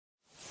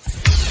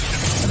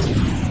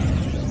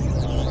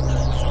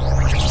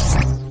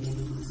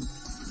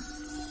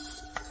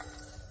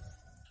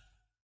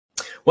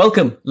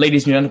Welcome,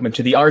 ladies and gentlemen,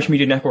 to the Irish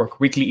Media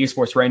Network Weekly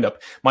Esports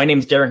Roundup. My name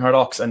is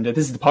Darragh, and this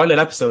is the pilot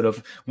episode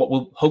of what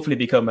will hopefully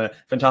become a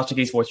fantastic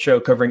esports show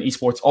covering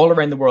esports all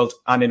around the world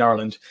and in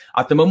Ireland.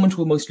 At the moment,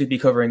 we'll mostly be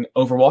covering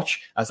Overwatch,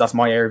 as that's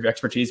my area of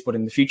expertise, but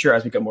in the future,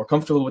 as we get more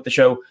comfortable with the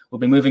show, we'll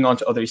be moving on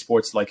to other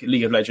esports like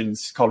League of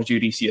Legends, Call of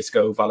Duty,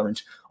 CSGO,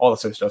 Valiant, all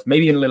that sort of stuff.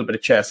 Maybe in a little bit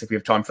of chess if we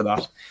have time for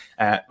that.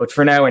 But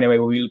for now, anyway,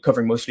 we'll be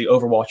covering mostly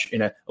Overwatch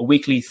in a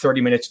weekly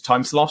 30-minute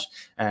time slot.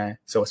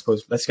 So I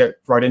suppose let's get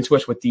right into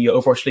it with the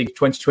Overwatch League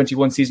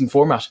 2021 season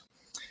format.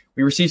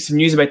 We received some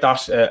news about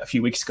that a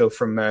few weeks ago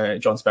from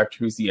John Spector,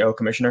 who's the AO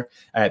commissioner.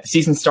 The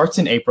season starts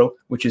in April,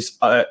 which is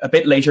a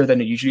bit later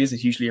than it usually is.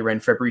 It's usually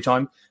around February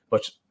time,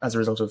 but as a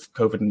result of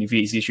COVID and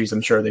visa issues,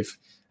 I'm sure they've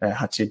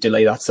had to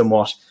delay that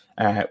somewhat.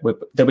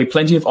 There'll be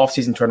plenty of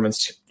off-season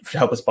tournaments to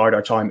help us bide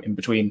our time in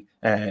between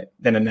then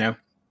and now,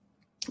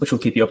 which we'll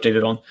keep you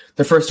updated on.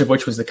 The first of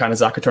which was the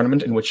Kanazaka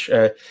tournament, in which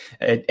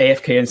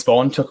AFK and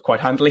Spawn took quite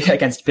handily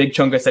against Big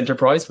Chungus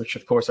Enterprise, which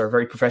of course are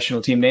very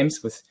professional team names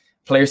with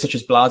players such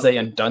as Blase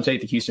and Dante,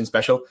 the Houston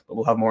Special, but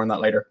we'll have more on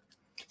that later.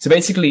 So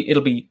basically,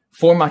 it'll be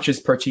 4 matches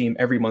per team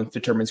every month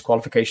determines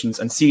qualifications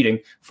and seeding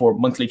for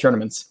monthly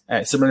tournaments,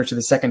 similar to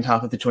the second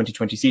half of the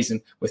 2020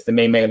 season with the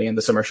May Melee and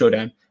the Summer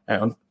Showdown.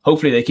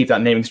 Hopefully they keep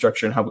that naming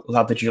structure and we'll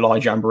have the July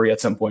Jamboree at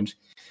some point.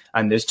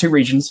 And there's 2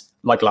 regions,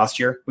 like last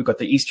year. We've got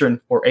the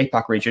Eastern or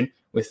APAC region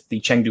with the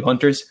Chengdu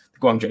Hunters, the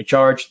Guangzhou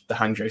Charge, the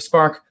Hangzhou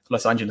Spark, the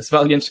Los Angeles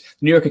Valiant,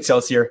 the New York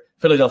Excelsior,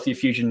 Philadelphia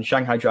Fusion,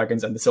 Shanghai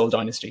Dragons, and the Seoul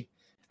Dynasty.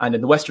 And in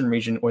the Western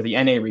region, or the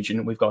NA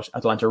region, we've got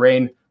Atlanta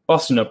Reign,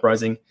 Boston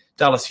Uprising,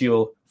 Dallas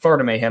Fuel,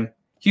 Florida Mayhem,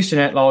 Houston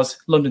Outlaws,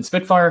 London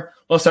Spitfire,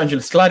 Los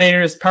Angeles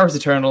Gladiators, Paris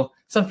Eternal,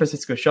 San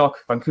Francisco Shock,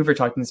 Vancouver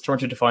Titans,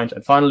 Toronto Defiant,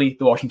 and finally,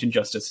 the Washington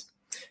Justice.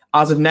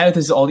 As of now,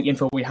 this is all the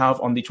info we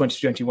have on the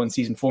 2021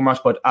 season format,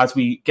 but as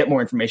we get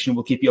more information,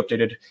 we'll keep you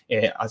updated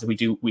as we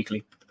do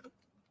weekly.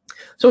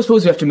 So I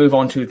suppose we have to move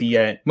on to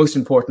the most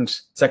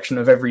important section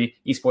of every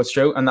esports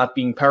show, and that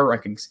being power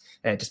rankings,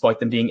 despite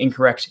them being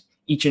incorrect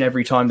each and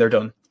every time they're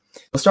done.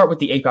 We'll start with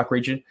the APAC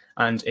region,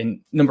 and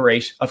in number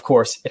 8, of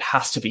course, it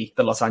has to be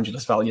the Los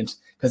Angeles Valiant,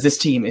 because this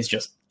team is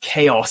just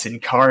chaos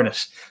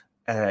incarnate.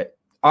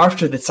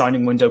 After the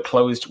signing window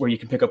closed, where you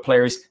can pick up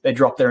players, they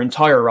dropped their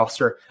entire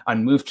roster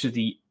and moved to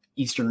the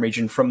Eastern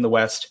region from the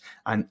West.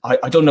 And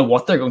I don't know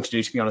what they're going to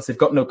do, to be honest. They've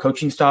got no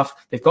coaching staff.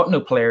 They've got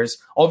no players.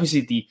 Obviously,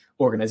 the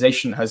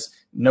organization has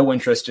no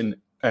interest in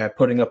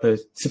putting up a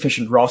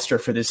sufficient roster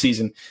for this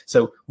season.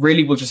 So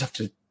really, we'll just have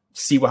to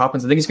see what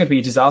happens. I think it's going to be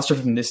a disaster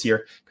for them this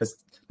year, because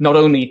not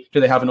only do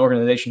they have an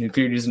organization who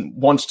clearly doesn't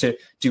want to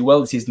do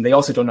well this season, they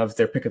also don't have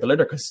their pick of the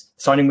litter because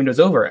signing window's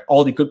over.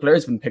 All the good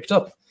players have been picked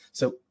up.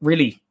 So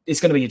really,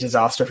 it's going to be a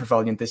disaster for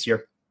Valiant this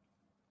year.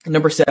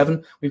 Number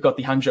 7, we've got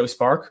the Hangzhou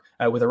Spark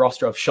with a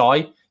roster of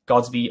Shai,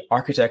 Godsby,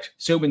 Architect,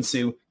 Sobin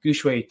Su,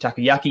 Gushui,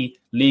 Takayaki,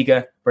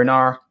 Liga,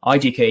 Bernard,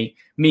 IDK,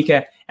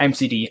 Mika,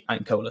 MCD,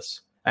 and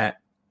Colas.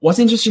 What's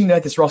interesting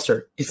about this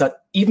roster is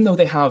that even though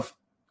they have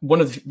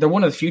they're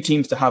one of the few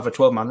teams to have a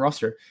 12-man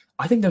roster,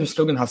 I think they're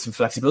still going to have some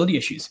flexibility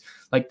issues,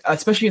 like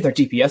especially with their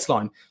DPS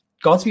line.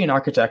 Godsby and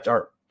Architect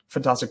are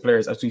fantastic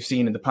players, as we've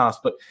seen in the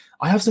past, but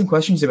I have some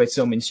questions about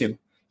So Min Soo.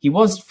 He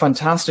was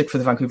fantastic for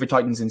the Vancouver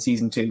Titans in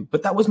Season 2,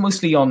 but that was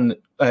mostly on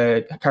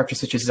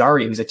characters such as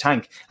Zarya, who's a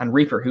tank, and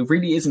Reaper, who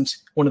really isn't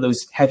one of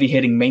those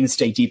heavy-hitting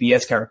mainstay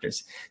DPS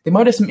characters. They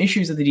might have some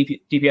issues with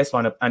the DPS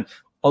lineup, and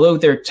although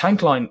their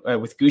tank line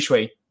with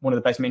Gushui, one of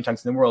the best main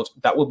tanks in the world,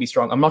 that will be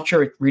strong, I'm not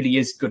sure it really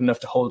is good enough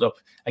to hold up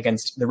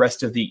against the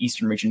rest of the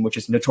Eastern region, which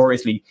is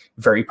notoriously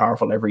very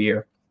powerful every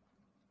year.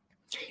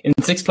 In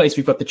 6th place,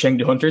 we've got the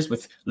Chengdu Hunters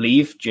with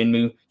Leave,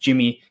 Jinmu,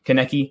 Jimmy,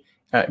 Kaneki,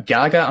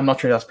 Gaga, I'm not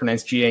sure that's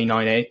pronounced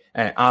GA9A,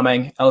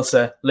 Ameng,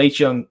 Elsa,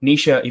 Leichung,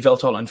 Nisha,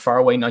 Yveltal, and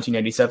Faraway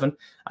 1987.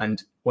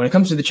 And when it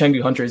comes to the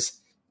Chengdu Hunters,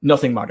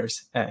 nothing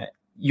matters.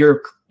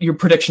 Your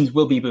predictions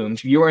will be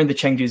boomed. You are in the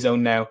Chengdu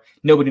zone now.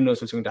 Nobody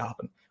knows what's going to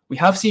happen. We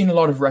have seen a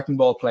lot of Wrecking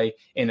Ball play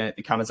in the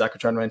Kanazaka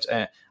tournament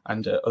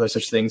and other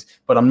such things,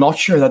 but I'm not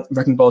sure that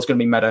Wrecking Ball is going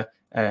to be meta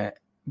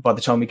by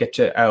the time we get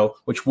to L,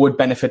 which would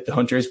benefit the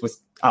Hunters with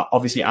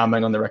obviously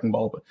Ameng on the Wrecking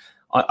Ball. But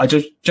I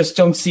just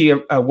don't see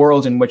a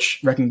world in which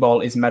Wrecking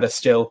Ball is meta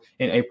still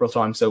in April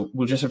time. So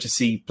we'll just have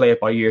to play it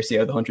by ear, see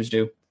how the Hunters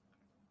do.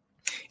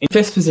 In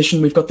 5th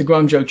position, we've got the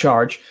Guangzhou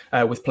Charge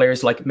with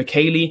players like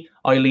Michaeli,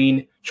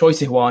 Eileen, Choi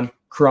Si-hwan,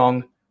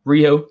 Krong,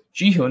 Rio,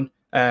 Jihun,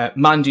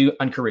 Mandu,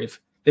 and Kariv.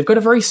 They've got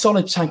a very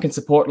solid tank and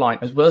support line,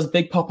 as well as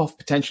big pop-off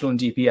potential in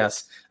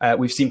DPS.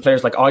 We've seen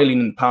players like Eileen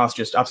in the past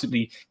just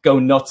absolutely go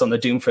nuts on the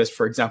Doomfist,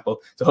 for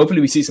example. So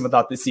hopefully we see some of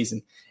that this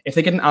season. If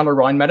they get an Anna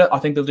Ryan meta, I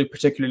think they'll do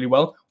particularly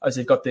well, as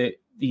they've got the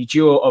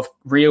duo of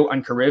Rio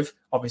and Kariv.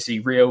 Obviously,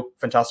 Rio,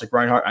 fantastic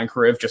Reinhardt, and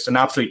Kariv, just an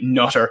absolute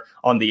nutter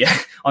on the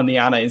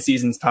Anna in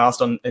seasons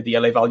past on the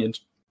LA Valiant.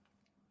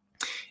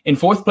 In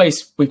 4th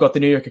place, we've got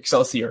the New York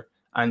Excelsior,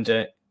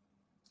 and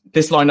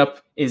this lineup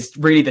is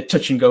really the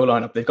touch-and-go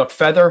lineup. They've got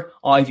Feather,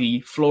 Ivy,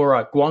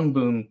 Flora,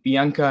 Guangboom,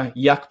 Bianca,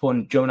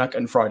 Yakpun, Jonak,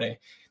 and Friday.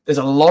 There's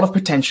a lot of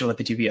potential at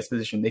the DPS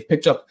position. They've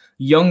picked up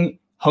young,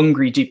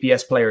 hungry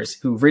DPS players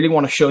who really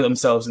want to show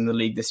themselves in the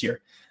league this year.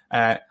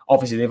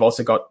 Obviously, they've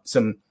also got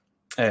some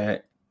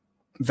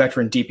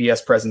veteran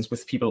DPS presence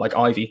with people like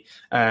Ivy.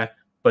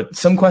 But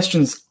some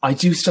questions, I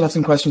do still have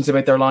some questions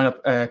about their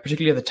lineup,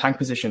 particularly at the tank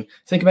position.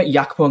 Think about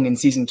Yakpung in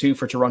Season 2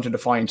 for Toronto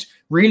Defiant.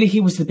 Really, he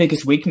was the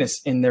biggest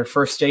weakness in their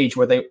first stage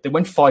where they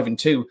went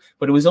 5-2,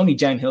 but it was only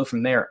downhill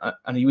from there.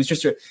 And he was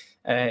just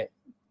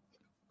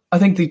I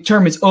think the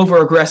term is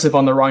over-aggressive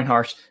on the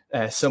Reinhardt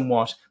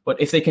somewhat.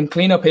 But if they can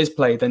clean up his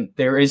play, then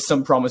there is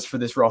some promise for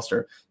this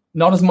roster.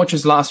 Not as much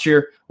as last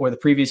year or the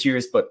previous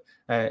years, but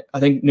I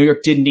think New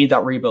York did need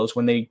that rebuild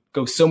when they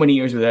go so many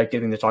years without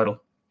getting the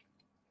title.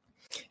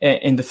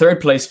 In the third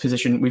place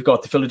position, we've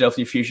got the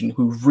Philadelphia Fusion,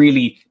 who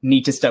really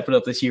need to step it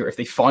up this year if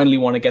they finally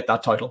want to get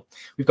that title.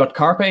 We've got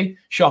Carpe,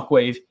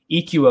 Shockwave,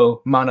 EQO,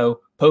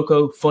 Mano,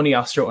 Poco, Funny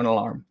Astro, and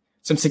Alarm.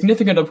 Some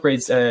significant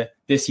upgrades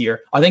this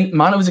year. I think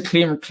Mano is a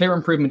clear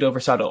improvement over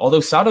Sado.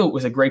 Although Sado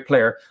was a great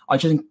player, I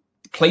just think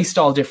play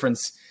style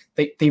difference.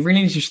 They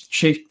really need to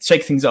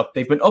shake things up.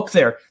 They've been up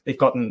there. They've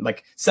gotten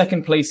like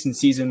second place in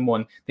Season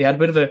 1. They had a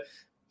bit of a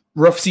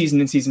rough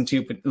season in Season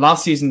 2, but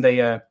last season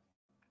they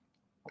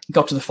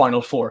got to the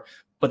Final Four,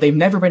 but they've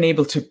never been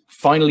able to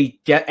finally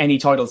get any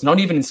titles, not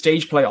even in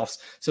stage playoffs.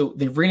 So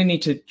they really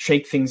need to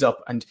shake things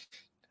up, and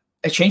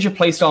a change of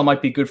play style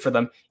might be good for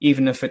them,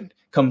 even if it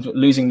comes with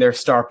losing their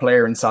star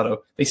player in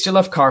Sado. They still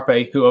have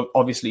Carpe, who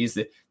obviously is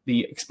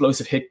the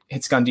explosive hit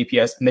scan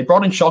DPS, and they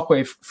brought in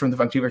Shockwave from the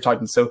Vancouver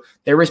Titans, so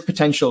there is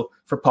potential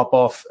for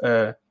pop-off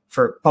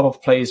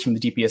plays from the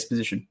DPS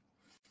position.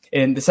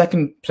 In the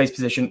second place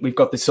position, we've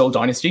got the Seoul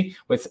Dynasty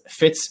with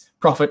Fitz,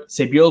 Prophet,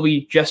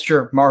 Sebiolbi,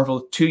 Gesture,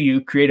 Marvel,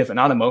 2U, Creative, and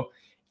Animo.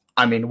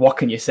 I mean, what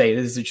can you say?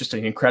 This is just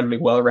an incredibly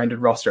well-rounded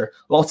roster.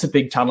 Lots of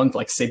big talent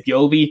like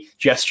Sebiolbi,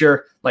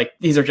 Gesture. Like,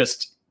 these are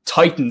just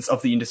titans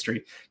of the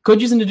industry.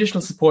 Could use an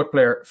additional support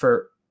player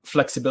for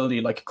flexibility.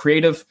 Like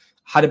Creative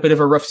had a bit of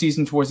a rough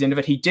season towards the end of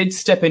it. He did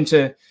step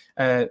into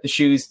the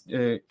shoes.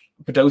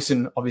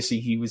 Pedosin,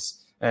 obviously, he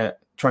was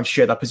trying to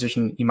share that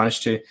position. He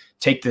managed to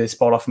take the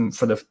spot off him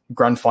for the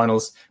grand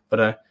finals.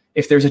 But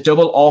if there's a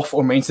double off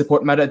or main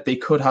support meta, they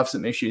could have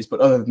some issues.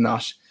 But other than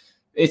that,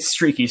 it's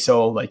streaky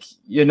Soul. Like,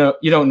 you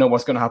don't know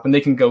what's going to happen.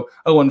 They can go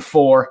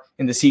 0-4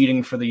 in the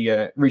seeding for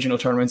the regional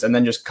tournaments and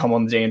then just come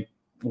on the day and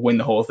win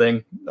the whole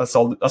thing. That's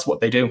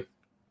what they do.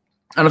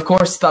 And of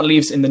course, that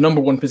leaves in the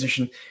number 1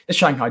 position the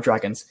Shanghai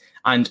Dragons.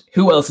 And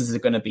who else is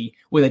it going to be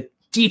with a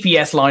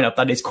DPS lineup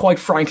that is quite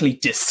frankly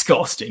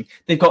disgusting?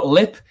 They've got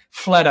Lip,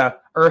 Fleta,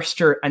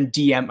 Erster, and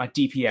DM at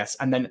DPS.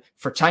 And then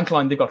for tank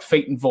line, they've got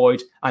Fate and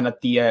Void. And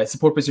at the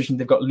support position,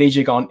 they've got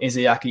Lejigon,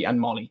 Izayaki, and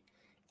Molly.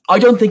 I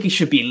don't think it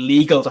should be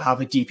legal to have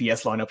a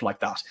DPS lineup like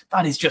that.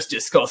 That is just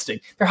disgusting.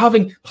 They're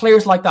having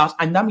players like that,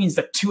 and that means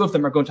that 2 of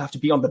them are going to have to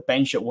be on the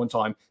bench at one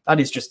time. That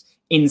is just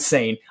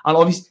insane. And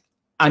obviously,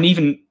 and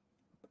even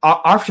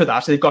after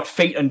that, they've got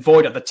Fate and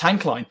Void at the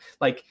tank line.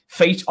 Like,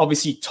 Fate,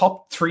 obviously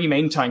top 3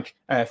 main tank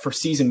for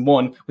Season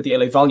 1 with the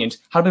LA Valiant.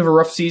 Had a bit of a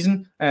rough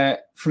season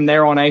from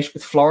there on out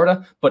with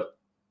Florida, but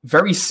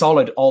very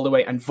solid all the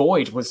way. And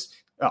Void was,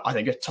 I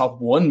think, a top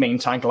 1 main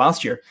tank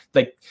last year.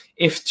 Like,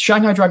 if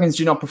Shanghai Dragons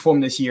do not perform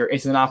this year,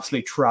 it's an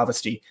absolute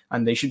travesty.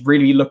 And they should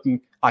really be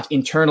looking at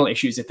internal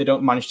issues if they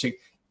don't manage to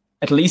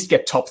at least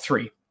get top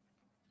 3.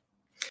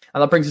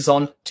 And that brings us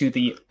on to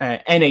the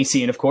NA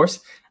scene, of course.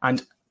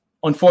 And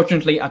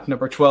unfortunately, at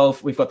number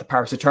 12, we've got the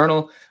Paris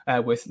Eternal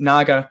with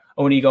Naga,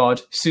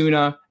 Onigod,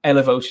 Suna,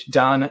 Elevote,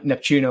 Dan,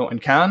 Neptuno,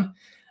 and Khan.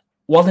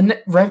 While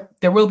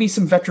there will be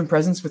some veteran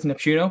presence with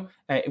Neptuno,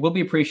 it will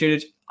be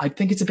appreciated. I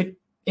think it's a bit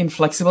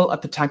inflexible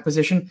at the tank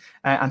position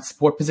and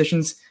support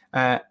positions.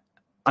 And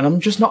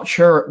I'm just not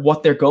sure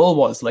what their goal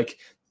was. Like,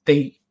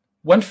 they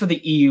went for the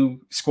EU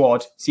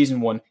squad Season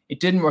 1. It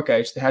didn't work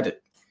out. They had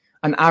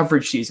an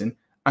average season.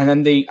 And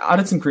then they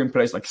added some cream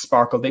players like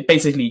Sparkle. They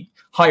basically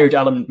hired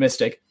Element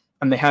Mystic.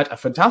 And they had a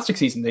fantastic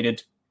season. They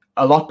did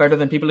a lot better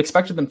than people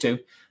expected them to.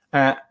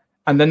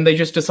 And then they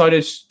just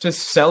decided to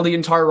sell the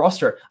entire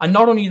roster. And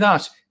not only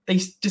that, they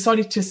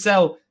decided to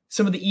sell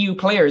some of the EU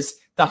players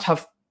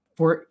that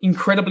were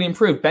incredibly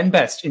improved. Ben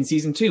Best in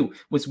Season 2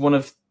 was one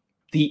of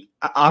the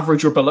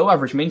average or below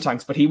average main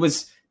tanks, but he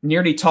was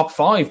nearly top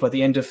 5 by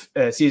the end of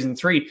Season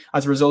 3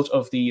 as a result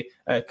of the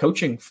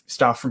coaching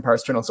staff from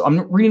Paris Eternal. So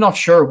I'm really not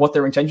sure what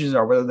their intentions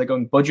are, whether they're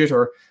going budget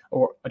or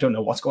I don't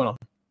know what's going on.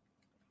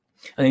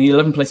 And in the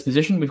 11th place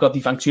position, we've got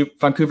the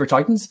Vancouver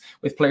Titans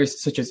with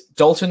players such as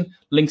Dalton,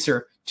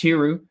 Linkser,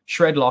 Tiru,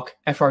 Shredlock,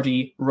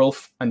 FRD,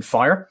 Rolf, and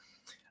Fire.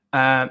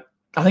 I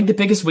think the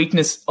biggest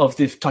weakness of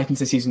the Titans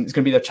this season is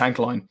going to be their tank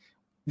line.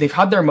 They've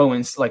had their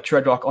moments like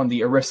Shredlock on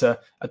the Orisa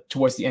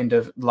towards the end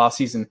of last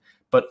season,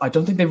 but I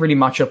don't think they really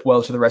match up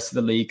well to the rest of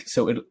the league.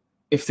 So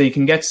if they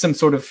can get some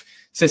sort of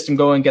system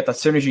going, get that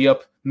synergy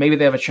up, maybe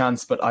they have a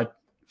chance, but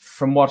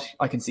from what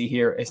I can see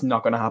here, it's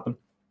not going to happen.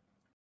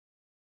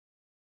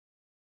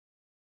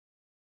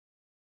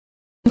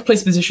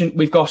 Place position,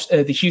 we've got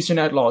the Houston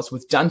Outlaws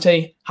with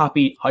Dante,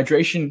 Happy,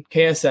 Hydration,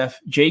 KSF,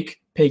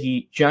 Jake,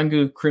 Piggy,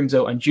 Django,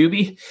 Crimzo, and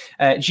Juby.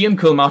 GM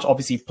Coolmat,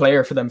 obviously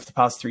player for them for the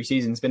past 3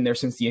 seasons, been there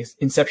since the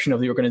inception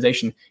of the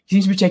organization. He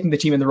seems to be taking the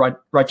team in the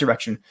right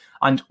direction.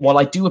 And while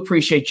I do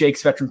appreciate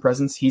Jake's veteran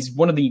presence, he's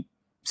one of the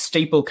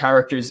staple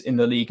characters in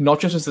the league,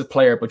 not just as a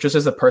player, but just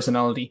as a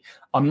personality.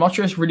 I'm not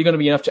sure it's really going to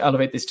be enough to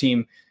elevate this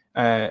team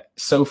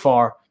so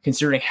far,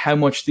 considering how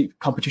much the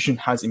competition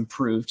has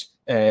improved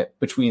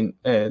between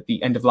the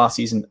end of last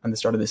season and the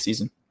start of this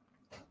season.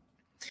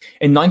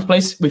 In 9th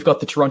place, we've got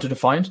the Toronto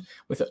Defiant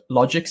with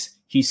Logix,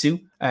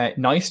 Hisu,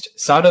 Neist,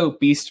 Sado,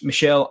 Beast,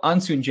 Michelle,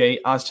 Ansun J,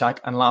 Aztac,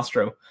 and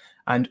Lastro.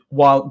 And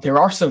while there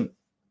are some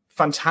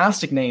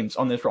fantastic names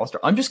on this roster,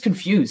 I'm just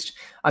confused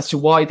as to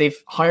why they've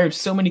hired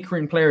so many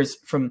Korean players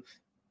from,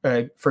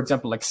 for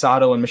example, like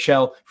Sado and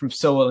Michelle from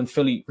Seoul and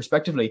Philly,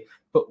 respectively.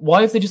 But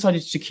why have they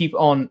decided to keep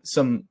on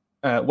some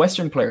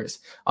Western players?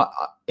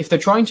 If they're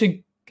trying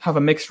to have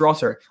a mixed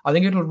roster, I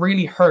think it'll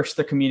really hurt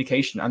their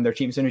communication and their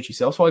team synergy.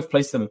 So that's why I've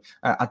placed them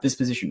at this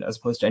position as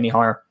opposed to any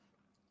higher.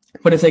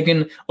 But if they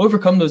can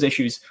overcome those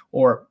issues,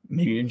 or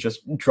maybe even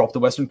just drop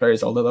the Western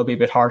players, although they'll be a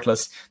bit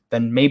heartless,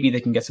 then maybe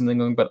they can get something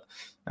going. But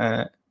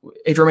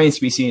it remains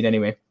to be seen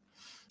anyway.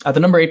 At the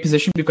number 8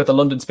 position, we've got the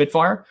London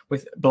Spitfire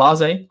with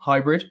Blase,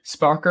 Hybrid,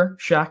 Sparker,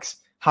 Shax,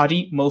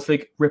 Hadi,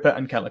 Mulfig, Rippa,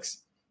 and Kelix.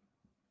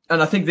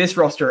 And I think this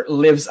roster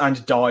lives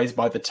and dies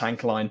by the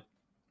tank line.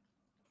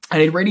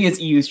 And it really is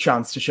EU's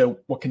chance to show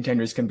what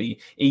contenders can be.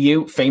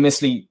 EU,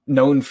 famously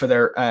known for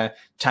their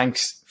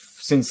tanks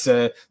since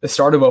the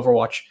start of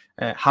Overwatch,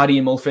 Hadi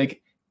and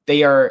Mulfig,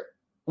 they are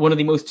one of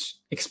the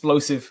most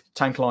explosive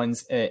tank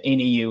lines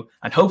in EU.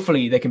 And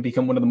hopefully they can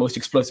become one of the most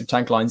explosive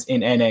tank lines in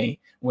NA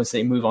once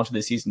they move on to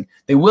this season.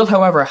 They will,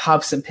 however,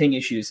 have some ping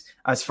issues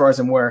as far as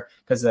I'm aware,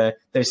 because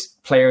there's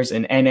players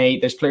in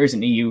NA, there's players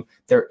in EU.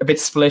 They're a bit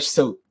split,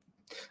 so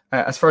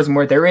as far as I'm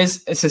aware, there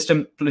is a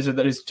system Blizzard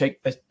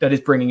that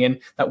is bringing in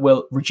that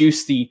will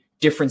reduce the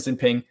difference in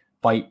ping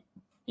by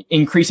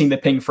increasing the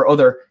ping for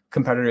other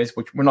competitors,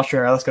 which we're not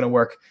sure how that's going to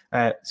work.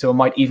 So it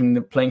might even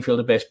the playing field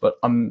a bit, but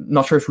I'm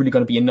not sure it's really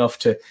going to be enough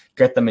to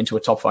get them into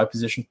a top 5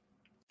 position.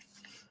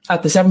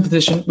 At the 7th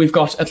position, we've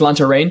got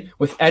Atlanta Reign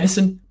with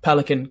Edison,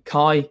 Pelican,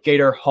 Kai,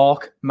 Gator,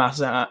 Hawk,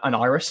 Massa, and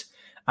Iris.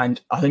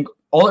 And I think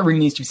all that really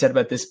needs to be said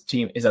about this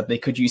team is that they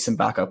could use some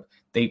backup.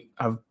 They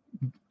have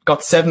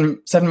got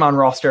seven-man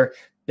roster.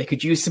 They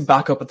could use some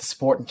backup at the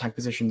support and tank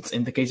positions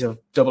in the case of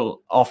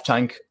double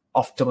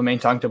main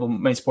tank, double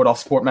main support, off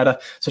support meta,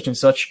 such and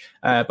such.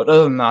 But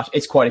other than that,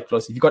 it's quite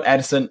explosive. You've got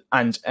Edison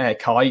and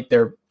Kai.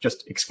 They're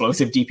just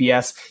explosive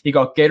DPS. You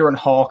got Gator and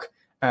Hawk,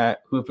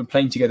 who have been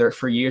playing together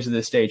for years at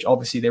this stage.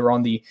 Obviously, they were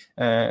on the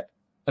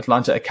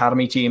Atlanta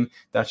Academy team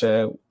that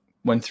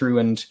went through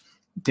and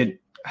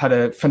had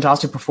a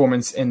fantastic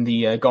performance in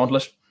the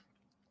Gauntlet.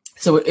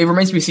 So it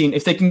remains to be seen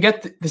if they can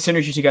get the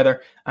synergy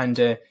together,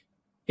 and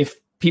if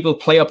people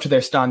play up to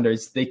their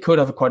standards, they could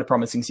have quite a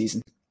promising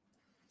season.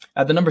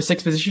 At the number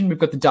 6 position, we've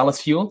got the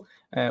Dallas Fuel,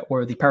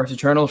 or the Paris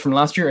Eternal from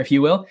last year, if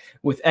you will,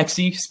 with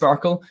Xe,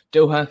 Sparkle,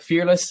 Doha,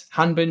 Fearless,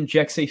 Hanbin,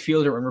 Jexe,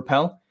 Fielder, and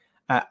Repel.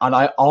 And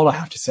all I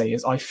have to say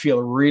is I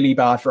feel really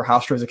bad for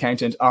Hastro's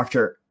accountant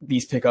after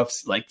these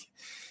pickups. Like,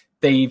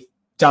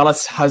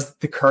 Dallas has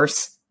the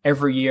curse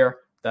every year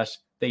that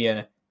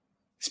they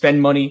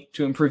spend money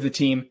to improve the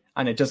team,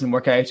 and it doesn't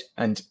work out.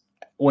 And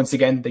once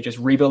again, they just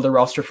rebuild the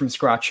roster from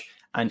scratch.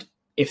 And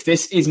if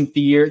this isn't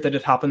the year that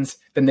it happens,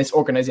 then this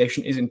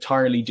organization is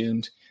entirely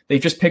doomed.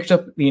 They've just picked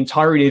up the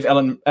entirety of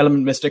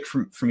Element Mystic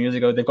from years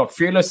ago. They've got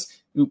Fearless,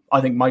 who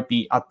I think might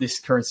be, at this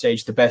current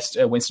stage, the best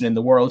Winston in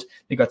the world.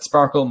 They've got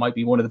Sparkle, might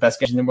be one of the best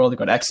guys in the world. They've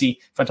got Xe,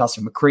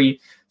 fantastic McCree.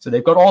 So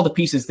they've got all the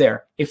pieces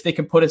there. If they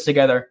can put it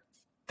together,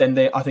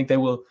 then I think they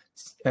will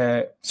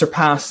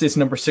surpass this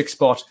number 6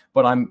 spot.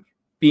 But I'm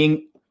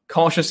being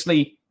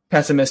cautiously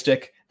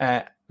pessimistic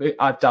at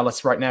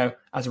Dallas right now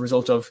as a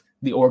result of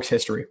the org's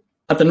history.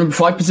 At the number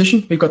 5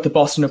 position, we've got the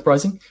Boston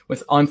Uprising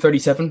with I'm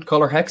 37,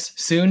 Color Hex,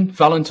 Soon,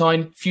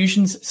 Valentine,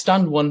 Fusions,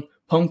 Stand 1,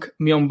 Punk,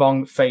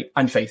 Myeongbong,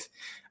 and Faith.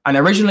 And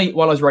originally,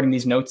 while I was writing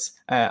these notes,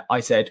 I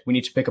said we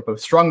need to pick up a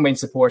strong main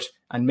support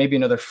and maybe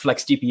another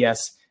flex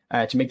DPS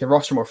to make the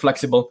roster more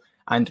flexible.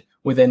 And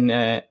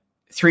within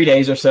 3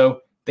 days or so,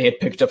 they had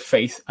picked up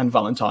Faith and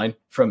Valentine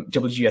from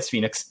WGS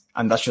Phoenix.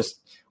 And that's just,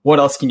 what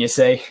else can you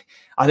say?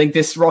 I think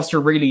this roster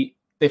really,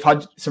 they've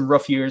had some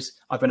rough years.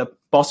 I've been a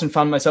Boston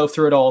fan myself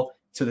through it all,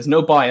 so there's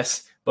no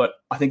bias, but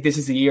I think this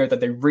is the year that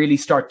they really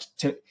start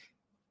to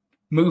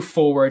move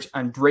forward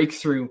and break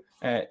through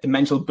the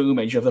mental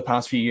boomage of the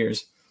past few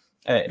years.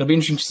 It'll be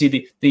interesting to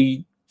see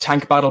the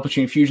tank battle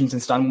between Fusions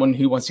and Stan 1,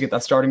 who wants to get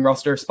that starting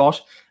roster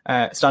spot.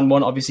 Stan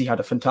 1 obviously had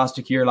a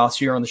fantastic year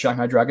last year on the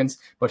Shanghai Dragons,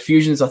 but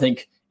Fusions, I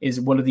think, is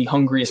one of the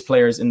hungriest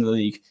players in the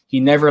league. He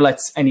never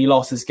lets any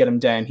losses get him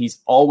down. He's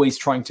always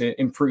trying to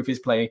improve his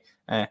play,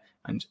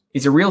 and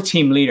he's a real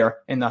team leader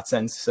in that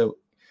sense. So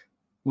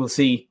we'll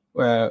see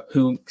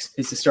who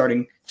is the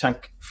starting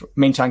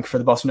main tank for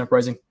the Boston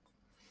Uprising.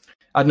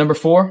 At number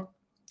 4,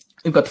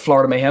 we've got the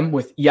Florida Mayhem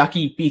with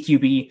Yaki,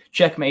 BQB,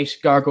 Checkmate,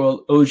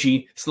 Gargoyle,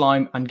 OG,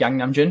 Slime, and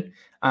Gangnam Jin.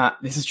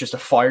 This is just a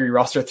fiery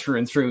roster through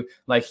and through.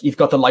 Like, you've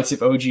got the likes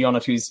of OG on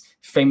it, who's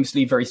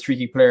famously a very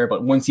streaky player,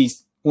 but once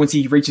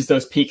he reaches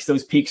those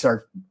peaks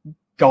are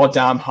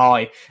goddamn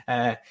high.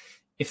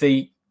 If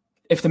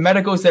the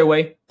meta goes their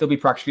way, they'll be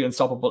practically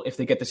unstoppable. If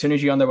they get the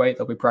synergy on their way,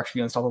 they'll be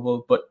practically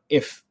unstoppable. But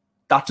if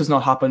that does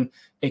not happen,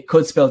 it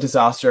could spell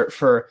disaster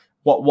for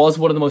what was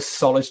one of the most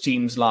solid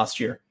teams last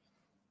year.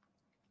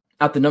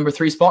 At the number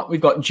 3 spot, we've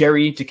got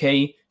Jerry,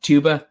 Decay,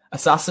 Tuba,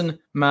 Assassin,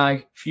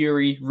 Mag,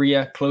 Fury,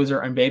 Rhea,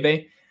 Closer, and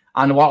Bebe.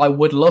 And while I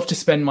would love to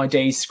spend my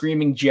days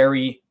screaming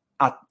Jerry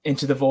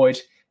into the void,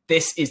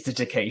 this is the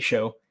Decay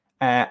show.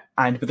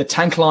 And with the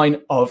tank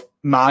line of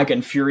Mag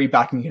and Fury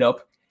backing it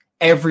up,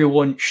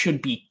 everyone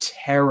should be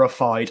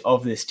terrified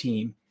of this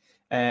team.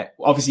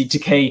 Obviously,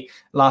 Decay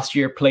last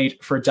year played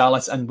for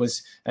Dallas and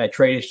was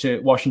traded to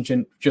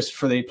Washington just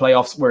for the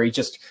playoffs, where he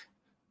just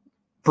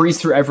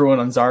breezed through everyone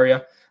on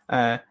Zarya.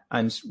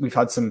 And we've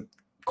had some,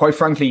 quite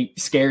frankly,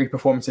 scary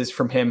performances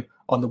from him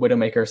on the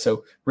Widowmaker.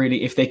 So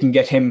really, if they can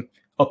get him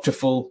up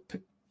to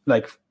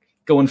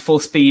going full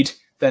speed,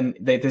 then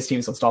this team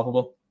is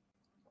unstoppable.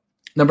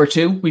 Number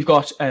 2, we've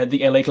got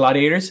the LA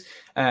Gladiators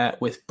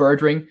with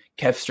Birdring,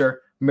 Kevster,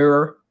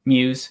 Mirror,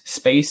 Muse,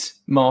 Space,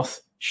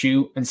 Moth,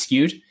 Shu, and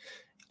Skewed.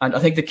 And I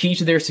think the key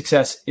to their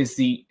success is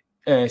the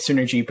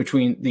synergy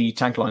between the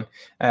tank line.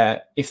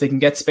 If they can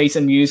get Space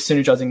and Muse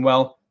synergizing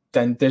well,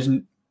 then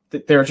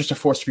they're just a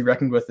force to be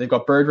reckoned with. They've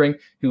got Birdring,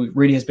 who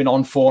really has been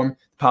on form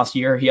the past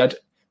year. He had a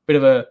bit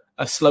of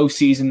a slow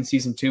season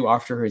 2,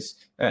 after his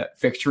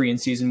victory in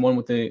season 1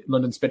 with the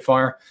London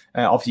Spitfire.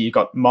 Obviously, you've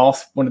got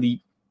Moth, one of the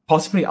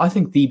possibly, I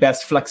think, the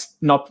best flex,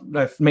 not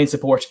main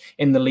support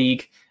in the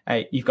league.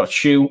 You've got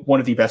Shu, one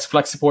of the best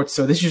flex supports.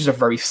 So this is just a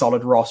very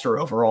solid roster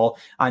overall.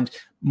 And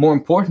more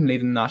importantly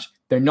than that,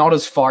 they're not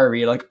as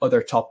fiery like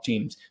other top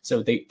teams.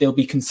 So they'll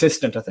be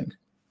consistent, I think.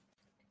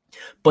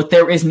 But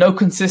there is no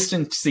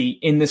consistency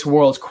in this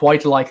world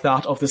quite like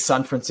that of the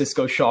San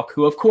Francisco Shock,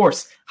 who, of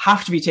course,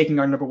 have to be taking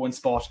our number 1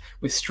 spot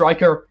with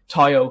Striker,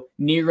 Tayo,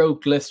 Nero,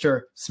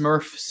 Glister,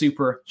 Smurf,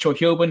 Super,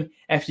 Chohyobin,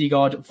 FD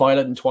God,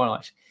 Violet, and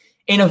Twilight.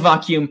 In a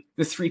vacuum,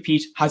 the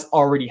three-peat has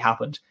already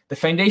happened. The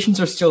foundations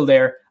are still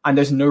there, and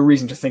there's no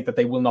reason to think that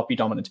they will not be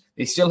dominant.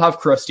 They still have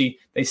Krusty.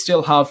 They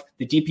still have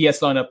the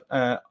DPS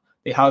lineup.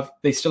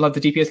 They still have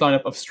the DPS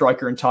lineup of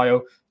Striker and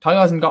Tayo. Tayo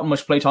hasn't gotten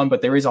much playtime,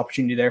 but there is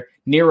opportunity there.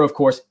 Nero, of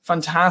course,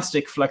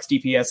 fantastic flex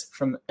DPS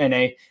from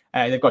NA.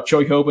 They've got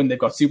Chohyobin, they've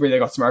got Super, they've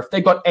got Smurf.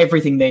 They've got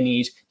everything they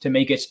need to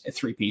make it a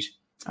three-peat.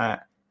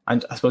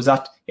 And I suppose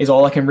that is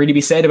all I can really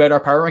be said about our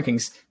power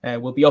rankings.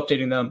 We'll be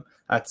updating them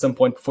at some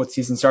point before the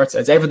season starts,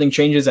 as everything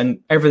changes and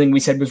everything we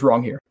said was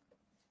wrong here.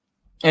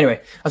 Anyway,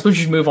 I suppose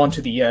we should move on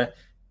to the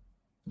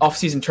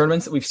off-season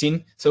tournaments that we've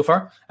seen so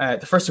far.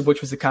 The first of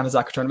which was the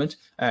Kanazaka tournament.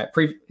 It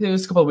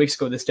was a couple of weeks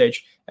ago at this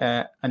stage,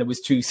 and it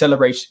was to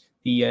celebrate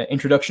the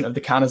introduction of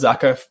the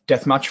Kanazaka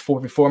Deathmatch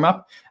 4v4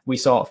 map. We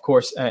saw, of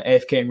course,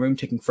 AFK and Room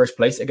taking first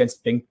place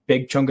against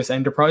Big Chungus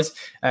Enterprise,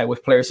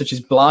 with players such as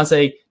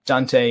Blase,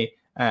 Dante,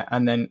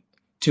 and then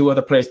two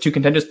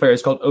contentious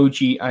players called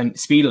OG and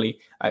Speedily,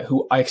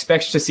 who I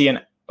expect to see in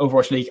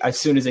Overwatch League as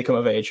soon as they come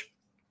of age.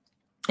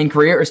 In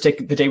Korea,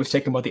 the day was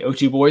taken by the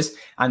O2 boys,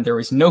 and there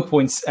is no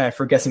points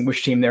for guessing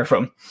which team they're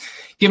from.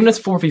 Given it's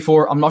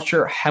 4v4, I'm not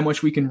sure how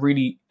much we can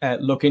really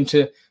look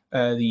into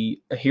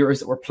the heroes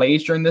that were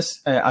played during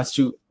this as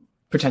to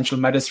potential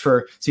metas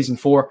for Season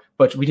 4,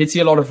 but we did see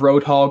a lot of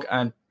Roadhog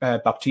and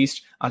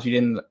Baptiste, as we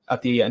did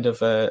at the end of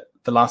the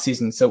last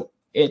season, so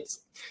it's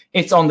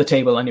on the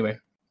table anyway.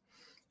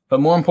 But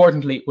more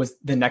importantly was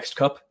the Next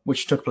Cup,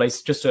 which took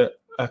place just a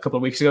couple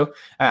of weeks ago.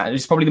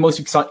 It's probably the most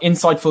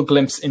insightful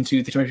glimpse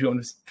into the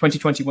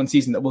 2021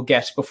 season that we'll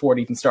get before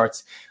it even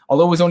starts.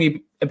 Although it was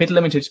only a bit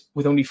limited,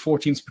 with only 4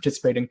 teams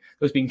participating,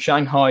 those being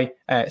Shanghai,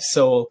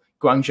 Seoul,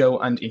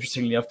 Guangzhou, and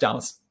interestingly enough,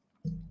 Dallas.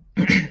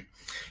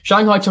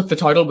 Shanghai took the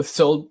title with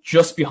Seoul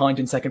just behind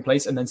in second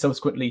place, and then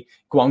subsequently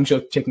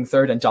Guangzhou taking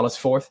third and Dallas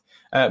fourth.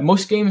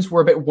 Most games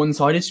were a bit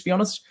one-sided, to be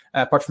honest,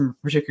 apart from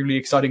a particularly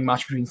exciting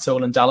match between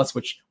Seoul and Dallas,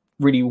 which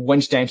really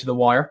went down to the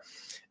wire.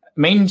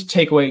 Main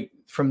takeaway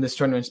from this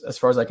tournament, as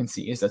far as I can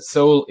see, is that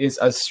Seoul is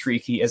as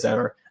streaky as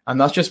ever, and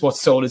that's just what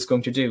Seoul is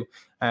going to do.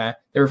 They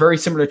were very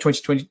similar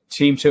 2020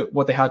 team to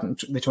what they had in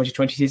the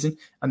 2020 season,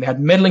 and they had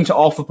middling to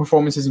awful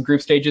performances in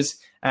group stages,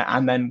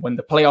 and then when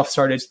the playoffs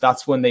started,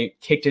 that's when they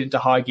kicked it into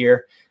high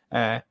gear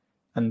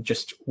and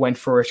just went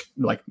for it,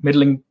 like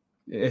middling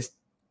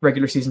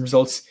regular season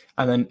results,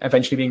 and then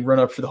eventually being run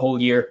up for the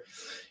whole year.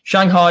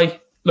 Shanghai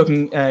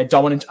looking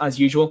dominant as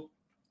usual,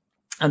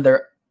 and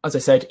they're, as I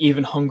said,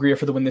 even hungrier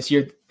for the win this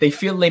year. They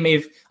feel they may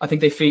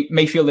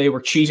feel they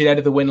were cheated out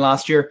of the win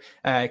last year,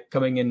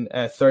 coming in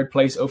third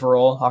place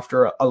overall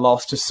after a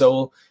loss to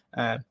Seoul.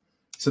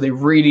 So they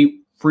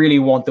really, really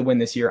want the win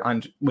this year.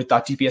 And with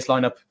that DPS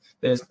lineup,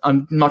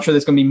 I'm not sure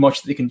there's going to be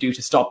much that they can do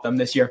to stop them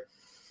this year.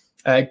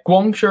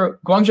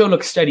 Guangzhou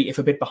looks steady, if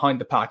a bit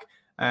behind the pack.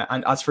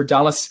 And as for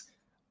Dallas,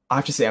 I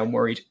have to say I'm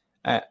worried.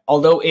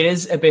 Although it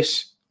is a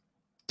bit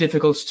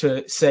difficult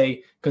to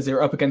say because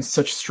they're up against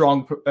such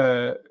strong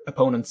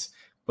opponents.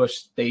 but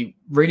they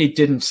really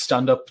didn't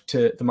stand up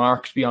to the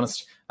mark, to be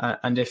honest.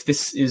 And if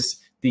this is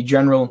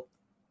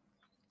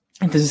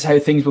if this is how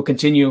things will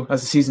continue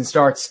as the season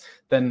starts,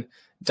 then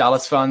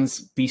Dallas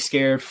fans be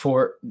scared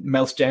for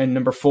meltdown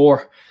number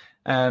 4.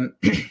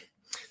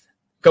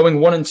 Going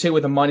 1-2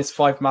 with a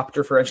 -5 map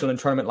differential in a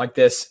tournament like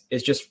this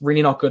is just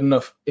really not good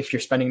enough if you're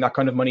spending that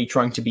kind of money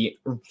trying to be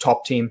a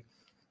top team.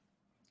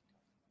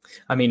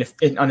 I mean,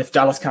 if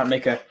Dallas can't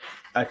make a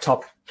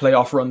top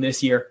playoff run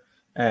this year,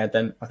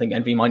 then I think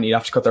Envy might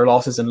have to cut their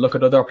losses and look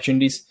at other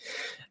opportunities.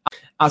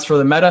 As for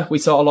the meta, we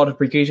saw a lot of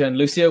Brigitte and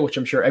Lucio, which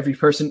I'm sure every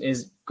person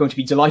is going to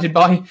be delighted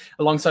by,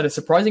 alongside a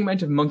surprising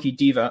amount of Monkey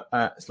Diva /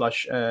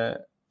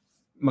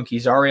 Monkey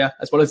Zarya,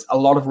 as well as a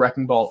lot of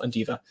Wrecking Ball and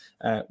Diva,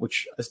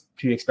 which, as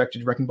to be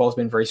expected, Wrecking Ball has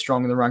been very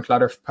strong in the rank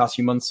ladder for the past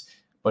few months.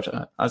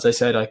 But as I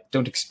said, I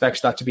don't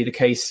expect that to be the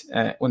case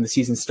when the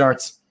season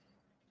starts.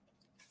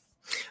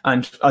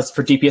 And as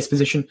for DPS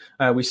position,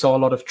 we saw a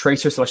lot of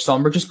Tracer /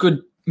 Sombra, just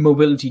good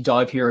mobility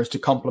dive heroes to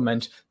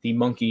complement the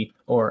Monkey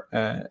or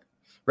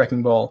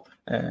Wrecking Ball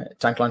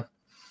tank line.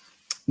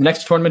 The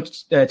next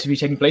tournament to be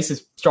taking place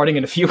is starting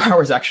in a few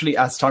hours, actually,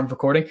 as time of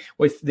recording,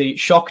 with the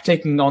Shock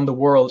taking on the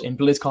World in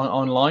BlizzCon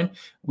Online.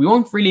 We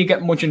won't really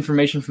get much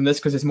information from this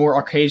because it's more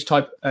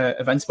arcade-type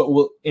events, but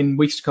in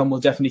weeks to come,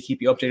 we'll definitely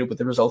keep you updated with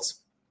the results.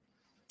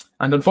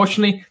 And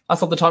unfortunately,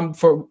 that's all the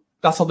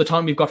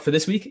time we've got for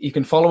this week. You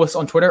can follow us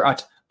on Twitter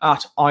at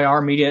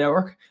IR Media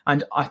Network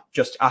and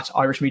just at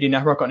Irish Media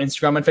Network on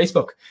Instagram and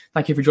Facebook.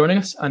 Thank you for joining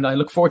us, and I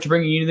look forward to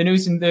bringing you the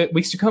news in the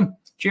weeks to come.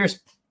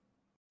 Cheers.